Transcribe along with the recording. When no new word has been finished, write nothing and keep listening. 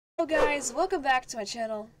Hello guys, welcome back to my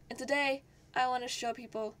channel, and today I want to show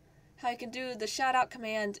people how you can do the shoutout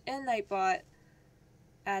command in Nightbot,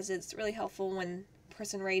 as it's really helpful when a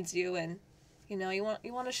person raids you and you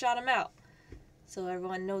want to shout them out so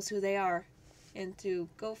everyone knows who they are and to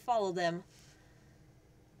go follow them.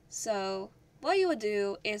 So what you would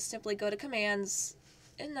do is simply go to commands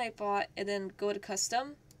in Nightbot and then go to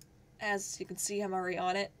custom. As you can see, I'm already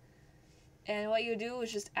on it, and what you do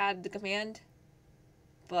is just add the command.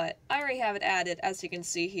 But I already have it added, as you can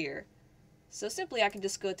see here. So simply I can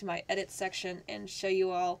just go to my edit section and show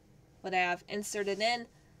you all what I have inserted in.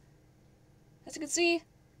 As you can see,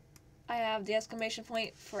 I have the exclamation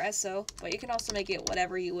point for SO, but you can also make it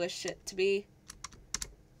whatever you wish it to be.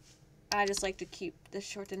 I just like to keep the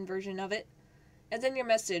shortened version of it. And then your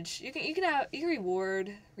message. You can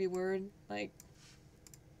reword like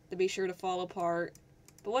to be sure to fall apart.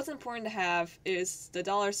 But what's important to have is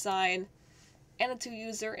the $sign and the to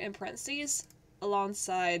user in parentheses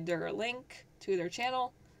alongside their link to their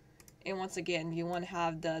channel. And once again, you want to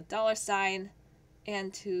have the $sign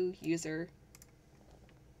and to user.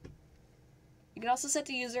 You can also set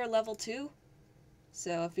the user level 2.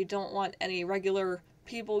 So if you don't want any regular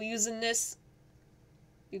people using this,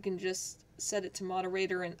 you can just set it to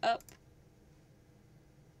moderator and up.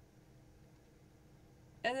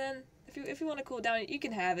 And then if you want to cool down, you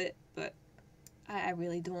can have it, but I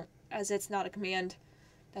really don't, as it's not a command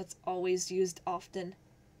that's always used often.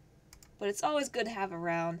 But it's always good to have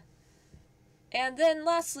around. And then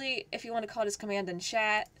lastly, if you want to call this command in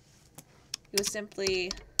chat, you would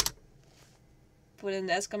simply put in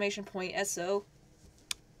the exclamation point SO,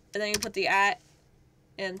 and then you put the @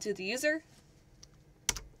 into the user.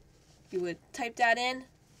 You would type that in,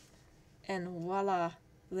 and voila,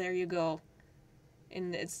 there you go.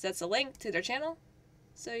 And that's a link to their channel,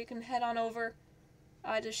 so you can head on over.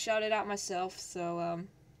 I just shouted out myself, so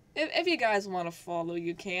if you guys want to follow,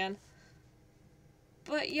 you can.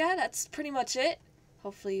 But yeah, that's pretty much it.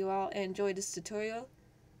 Hopefully you all enjoyed this tutorial,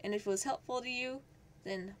 and if it was helpful to you,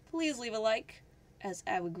 then please leave a like, as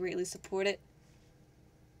I would greatly support it.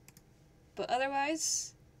 But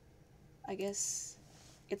otherwise, I guess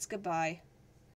it's goodbye.